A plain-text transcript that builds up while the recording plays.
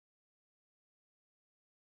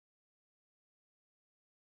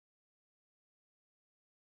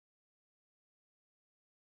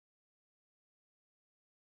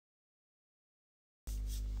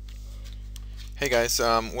Hey guys,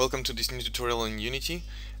 welcome to this new tutorial in Unity,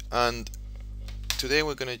 and today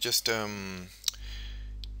we're gonna just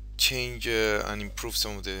change and improve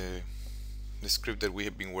some of the script that we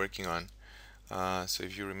have been working on. So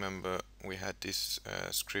if you remember, we had this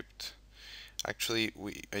script. Actually,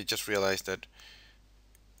 I just realized that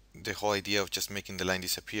the whole idea of just making the line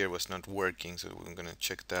disappear was not working, so we're gonna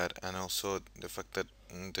check that, and also the fact that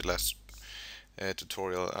in the last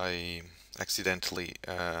tutorial I accidentally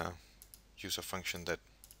use a function that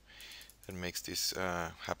makes this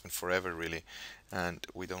happen forever, really, and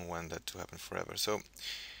we don't want that to happen forever. So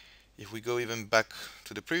if we go even back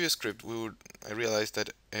to the previous script, I realized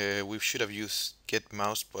that we should have used get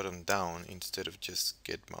mouse button down instead of just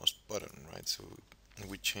get mouse button, right? So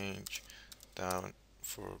we change down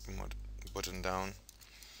for button down.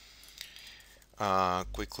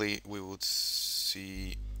 Quickly we would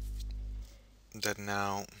see that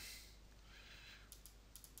now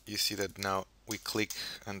we click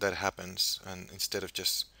and that happens, and instead of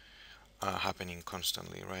just happening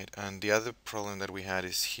constantly, right? And the other problem that we had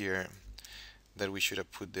is here that we should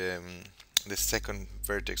have put the second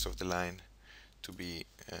vertex of the line to be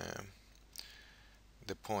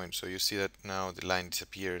the point. So you see that now the line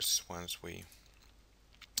disappears once we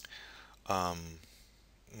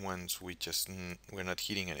we're not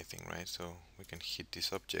hitting anything, right? So we can hit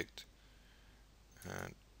this object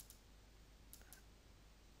and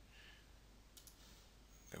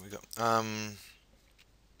there we go.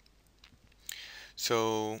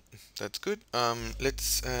 So that's good.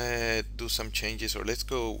 Let's do some changes, or let's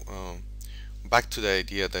go back to the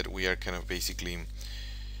idea that we are kind of basically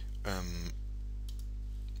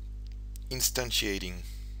instantiating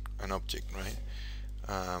an object, right?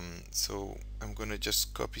 So I'm gonna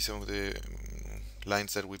just copy some of the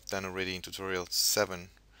lines that we've done already in tutorial 7,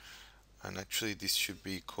 and actually this should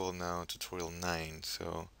be called now tutorial 9.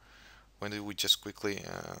 So when did we just quickly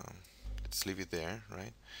let's leave it there,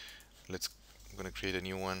 right? I'm gonna create a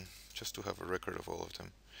new one just to have a record of all of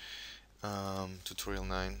them. Tutorial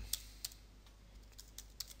 9.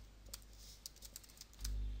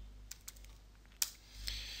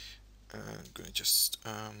 I'm gonna just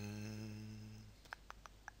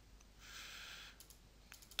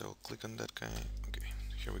double click on that guy. Okay,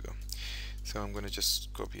 here we go. So I'm gonna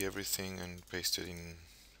just copy everything and paste it in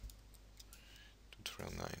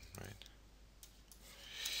tutorial 9, right?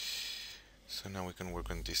 So now we can work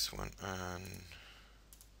on this one, and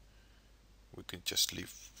we could just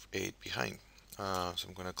leave 8 behind. So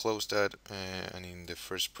I'm gonna close that, and in the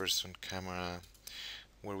first person camera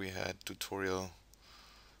where we had tutorial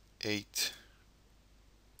 8,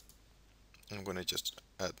 I'm gonna just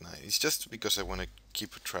add 9. It's just because I want to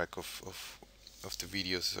keep a track of the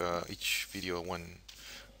videos, each video one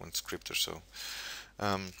script or so.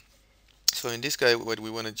 So in this guy, what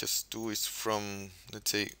we want to just do is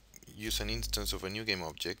let's say, use an instance of a new game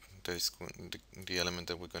object. That is the element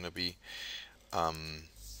that we're going to be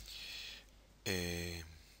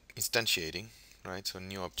instantiating, right? So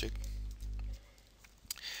new object.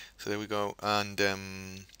 So there we go. And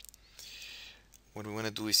what we want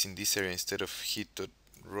to do is in this area, instead of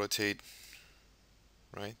hit.rotate,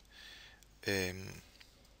 right?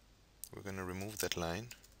 We're going to remove that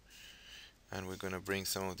line, and we're going to bring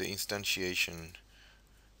some of the instantiation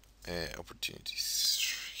opportunities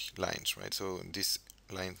lines, right? So this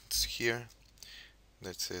lines here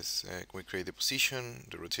that says we create the position,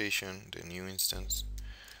 the rotation, the new instance,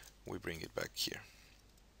 we bring it back here,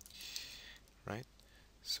 right?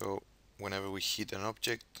 So whenever we hit an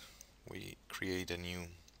object, we create a new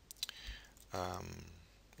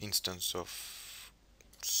instance of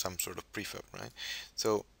some sort of prefab, right?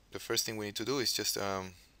 So the first thing we need to do is just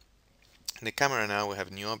in the camera now we have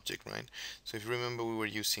a new object, right? So if you remember, we were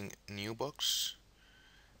using new box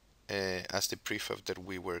as the prefab that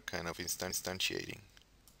we were kind of instantiating,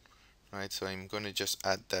 right? So I'm going to just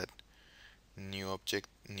add that new object,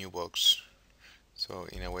 new box. So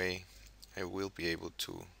in a way, I will be able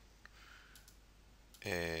to.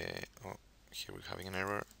 Oh, here we're having an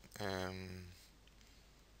error.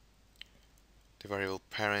 The variable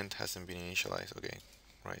parent hasn't been initialized. Okay,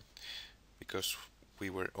 right? Because we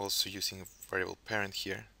were also using variable parent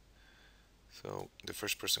here. So the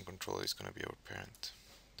first person controller is going to be our parent.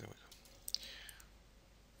 There we go.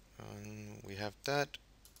 And we have that,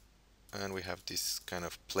 and we have this kind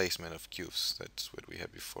of placement of cubes. That's what we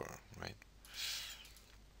had before, right?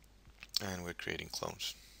 And we're creating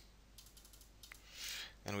clones,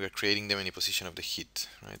 and we are creating them in the position of the hit,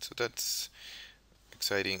 right? So that's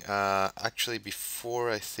exciting. Actually,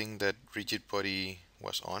 before, I think that rigid body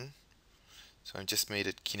was on, so I just made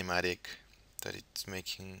it kinematic, that it's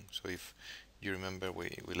making. So if you remember,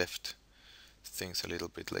 we left things a little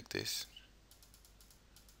bit like this,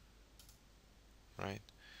 right?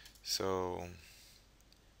 So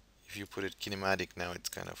if you put it kinematic now, it's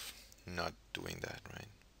kind of not doing that, right?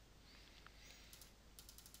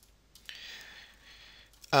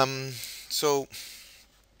 So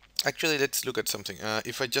actually, let's look at something.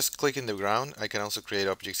 If I just click in the ground, I can also create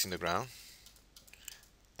objects in the ground.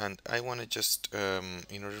 And I want to just,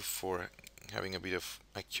 in order for having a bit of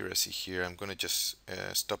accuracy here, I'm going to just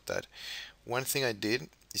stop that. One thing I did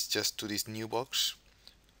is just to this new box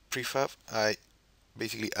prefab, I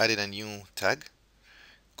basically added a new tag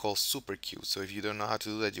called supercube. So if you don't know how to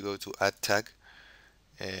do that, you go to add tag,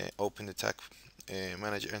 open the tag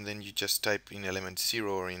manager, and then you just type in element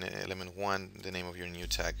 0 or in element 1 the name of your new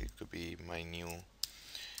tag. It could be my new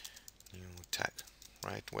tag,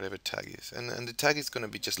 right? Whatever tag is, and the tag is going to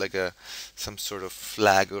be just like some sort of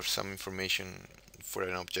flag or some information for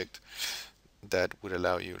an object that would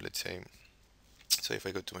allow you, let's say, so if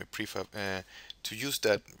I go to my prefab, to use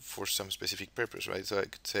that for some specific purpose, right? So I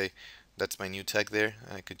could say that's my new tag there,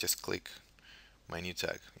 and I could just click my new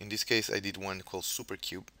tag. In this case, I did one called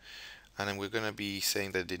supercube, and then we're going to be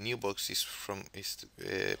saying that the new box is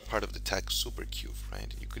part of the tag supercube,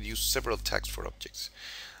 right? You could use several tags for objects.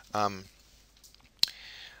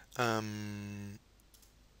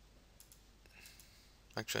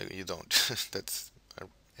 Actually, you don't. That's an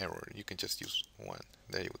error. You can just use one.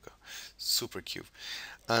 There you go. Supercube.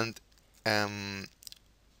 And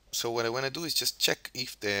so what I want to do is just check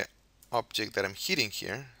if the object that I'm hitting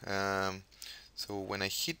here, so when I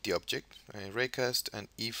hit the object, I raycast, and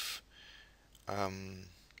if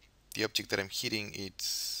the object that I'm hitting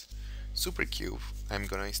it's supercube, I'm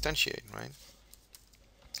gonna instantiate, right?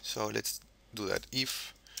 So let's do that.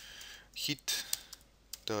 If hit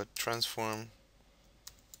dot transform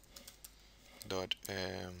dot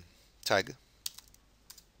tag,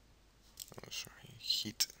 oh sorry,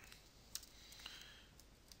 hit,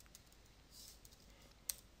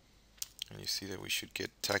 and you see that we should get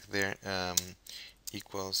tag there,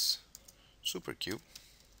 equals supercube,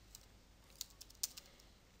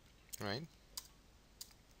 right?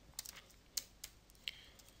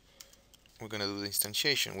 We're gonna do the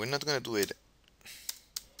instantiation. We're not gonna do it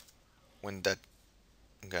when that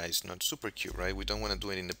guy is not supercube, right? We don't want to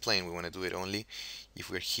do it in the plane. We want to do it only if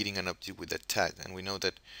we're hitting an object with that tag. And we know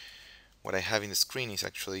that what I have in the screen is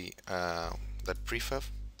actually that prefab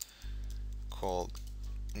called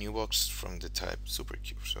new box from the type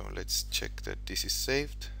supercube. So let's check that this is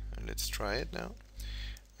saved, and let's try it now.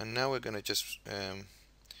 And now we're gonna just,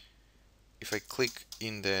 if I click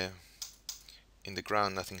in the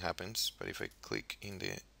ground, nothing happens. But if I click in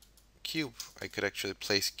the cube, I could actually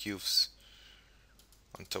place cubes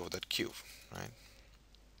on top of that cube, right?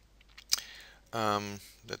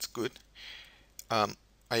 That's good.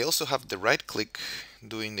 I also have the right click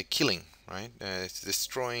doing the killing, right? It's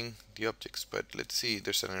destroying the objects, but let's see,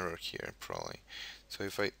 there's an error here probably. So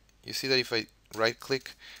if you see that if I right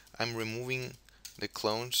click, I'm removing the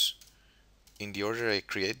clones in the order I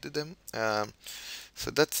created them.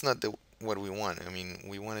 So that's not what we want. I mean,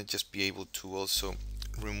 we want to just be able to also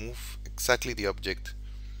remove exactly the object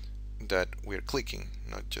that we're clicking,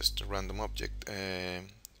 not just a random object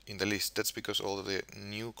in the list. That's because all of the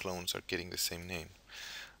new clones are getting the same name.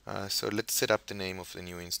 So let's set up the name of the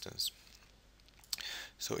new instance.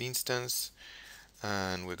 So instance,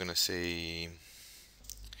 and we're gonna say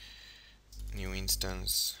new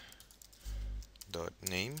instance dot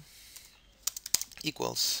name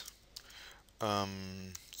equals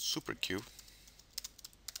supercube,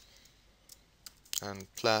 and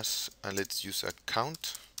plus, and let's use a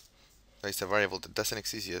count. That's a variable that doesn't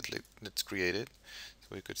exist yet. Let's create it.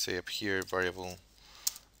 So we could say up here variable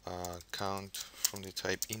count from the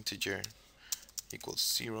type integer equals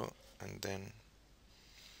 0, and then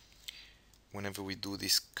whenever we do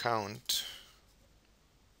this count,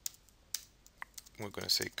 we're going to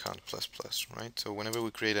say count plus plus, right? So whenever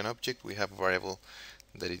we create an object, we have a variable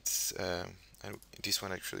that it's, and this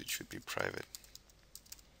one actually should be private.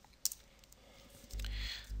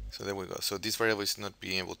 So there we go. So this variable is not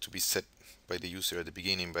being able to be set by the user at the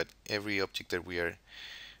beginning, but every object that we are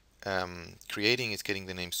creating is getting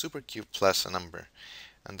the name supercube plus a number,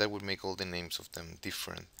 and that would make all the names of them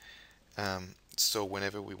different. So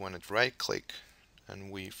whenever we want to right click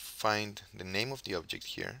and we find the name of the object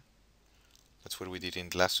here, that's what we did in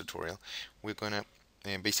the last tutorial, we're gonna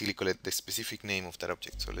basically collect the specific name of that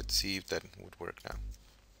object. So let's see if that would work now.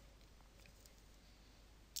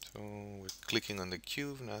 So we're clicking on the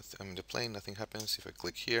cube, the plane, nothing happens. If I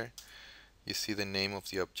click here, you see the name of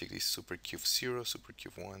the object is supercube 0,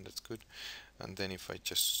 supercube 1, that's good. And then if I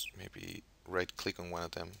just maybe right click on one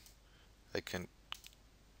of them I can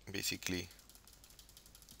basically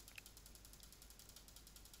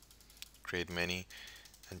create many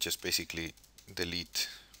and just basically delete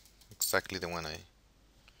exactly the one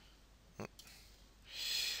oh,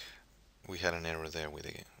 we had an error there with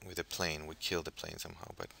the plane. We killed the plane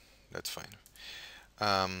somehow, but that's fine.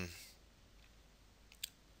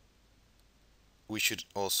 We should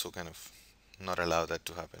also kind of not allow that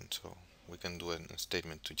to happen, so we can do a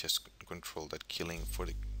statement to just control that killing for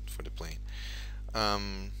the plane.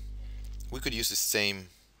 We could use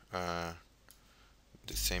uh,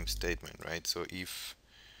 the same statement, right? So if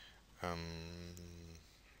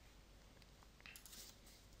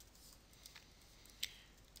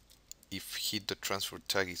hit the transfer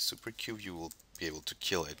tag is supercube, you will be able to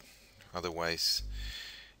kill it. Otherwise,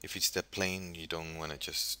 if it's the plane, you don't want to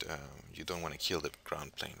just you don't want to kill the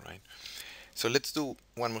ground plane, right? So let's do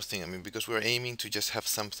one more thing. I mean, because we're aiming to just have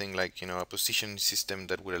something like, a position system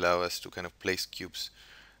that would allow us to kind of place cubes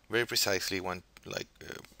very precisely one like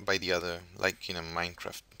by the other, like in a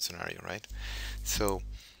Minecraft scenario, right? So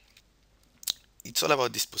it's all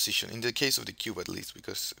about this position in the case of the cube, at least,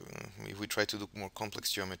 because if we try to do more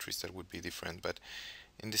complex geometries, that would be different. But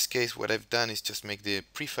in this case, what I've done is just make the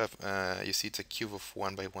prefab. You see, it's a cube of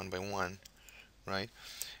 1 by 1 by 1, right?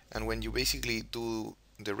 And when you basically do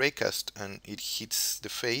the raycast and it hits the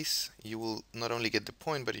face, you will not only get the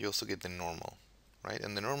point, but you also get the normal, right?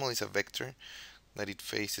 And the normal is a vector that it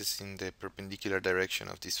faces in the perpendicular direction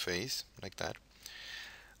of this face, like that,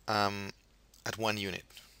 at 1 unit.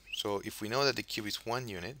 So if we know that the cube is 1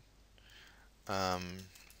 unit,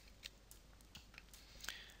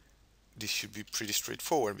 this should be pretty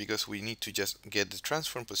straightforward, because we need to just get the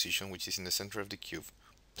transform position, which is in the center of the cube,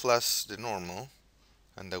 plus the normal,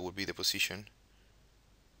 and that would be the position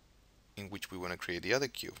in which we want to create the other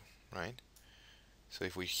cube, right? So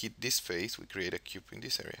if we hit this face, we create a cube in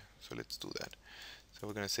this area. So let's do that. So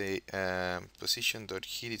we're going to say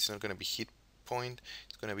position.hit. It's not going to be hit point.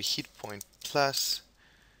 It's going to be hit point plus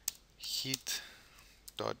hit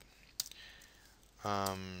dot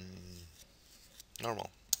normal.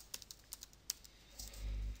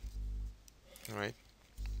 All right.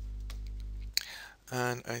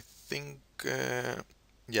 And I think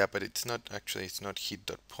yeah, but it's not actually. It's not hit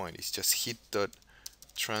dot point. It's just hit dot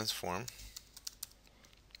transform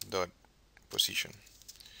dot position,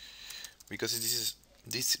 because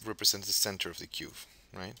this represents the center of the cube,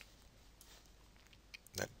 right?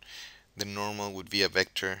 That the normal would be a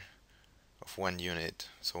vector of 1 unit,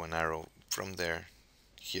 so an arrow from there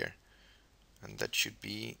here, and that should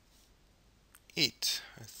be it.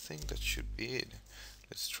 I think that should be it.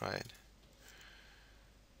 Let's try it.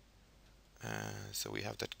 So we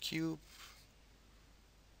have that cube,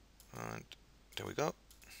 and there we go.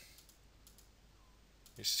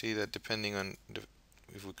 You see that depending on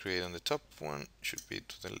if we create on the top one, should be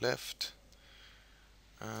to the left,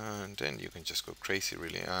 and then you can just go crazy,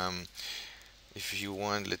 really. If you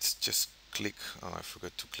want, let's just click. Oh, I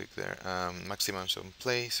forgot to click there. Maximum on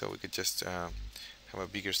play, so we could just have a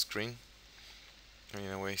bigger screen, and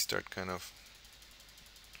in a way start kind of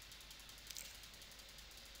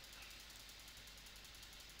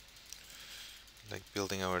like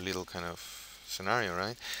building our little kind of scenario,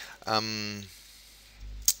 right?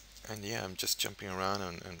 And yeah, I'm just jumping around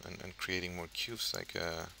and creating more cubes, like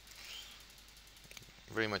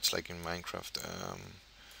very much like in Minecraft.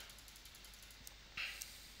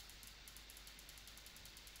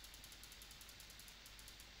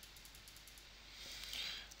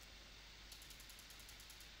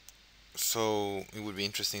 So it would be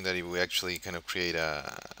interesting that if we actually kind of create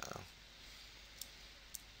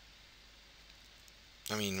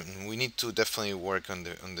I mean, we need to definitely work on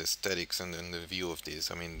the aesthetics and the view of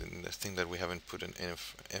this. I mean, the thing that we haven't put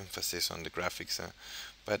enough emphasis on the graphics,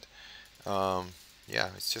 but yeah,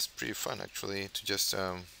 it's just pretty fun actually to just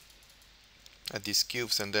add these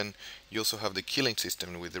cubes, and then you also have the killing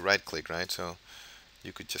system with the right click, right? So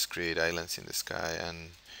you could just create islands in the sky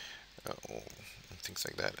and things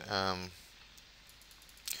like that.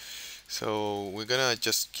 So we're gonna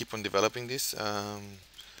just keep on developing this.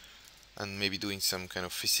 And maybe doing some kind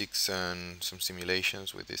of physics and some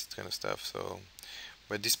simulations with this kind of stuff. So,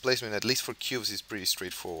 but this placement, at least for cubes, is pretty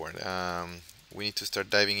straightforward. We need to start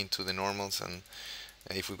diving into the normals, and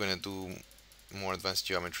if we're going to do more advanced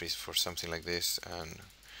geometries for something like this. And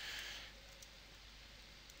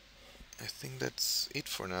I think that's it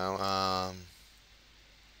for now.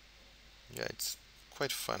 Yeah, it's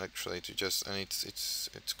quite fun actually to just, and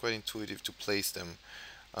it's quite intuitive to place them.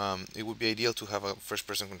 It would be ideal to have a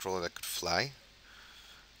first-person controller that could fly,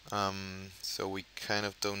 so we kind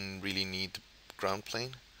of don't really need ground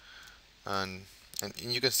plane, and and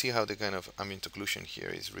you can see how the kind of ambient occlusion here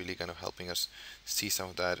is really kind of helping us see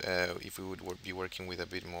some of that if we would be working with a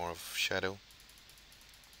bit more of shadow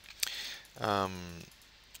um,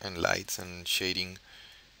 and lights and shading,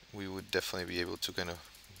 we would definitely be able to kind of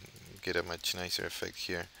get a much nicer effect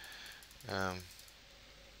here. um,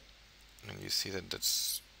 and you see that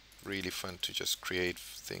that's really fun to just create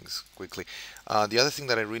things quickly. The other thing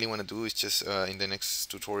that I really want to do is just in the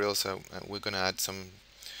next tutorials we're going to add some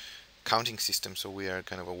counting system, so we are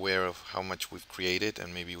kind of aware of how much we've created,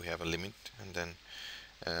 and maybe we have a limit, and then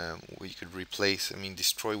we could replace, I mean,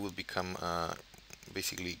 destroy will become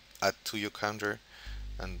basically add to your counter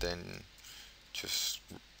and then just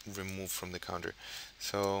remove from the counter.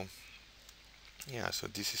 So yeah, so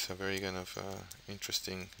this is a very kind of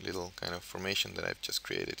interesting little kind of formation that I've just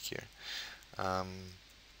created here.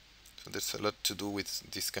 So there's a lot to do with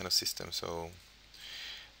this kind of system, so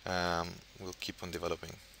we'll keep on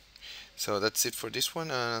developing. So that's it for this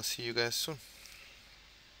one, and I'll see you guys soon.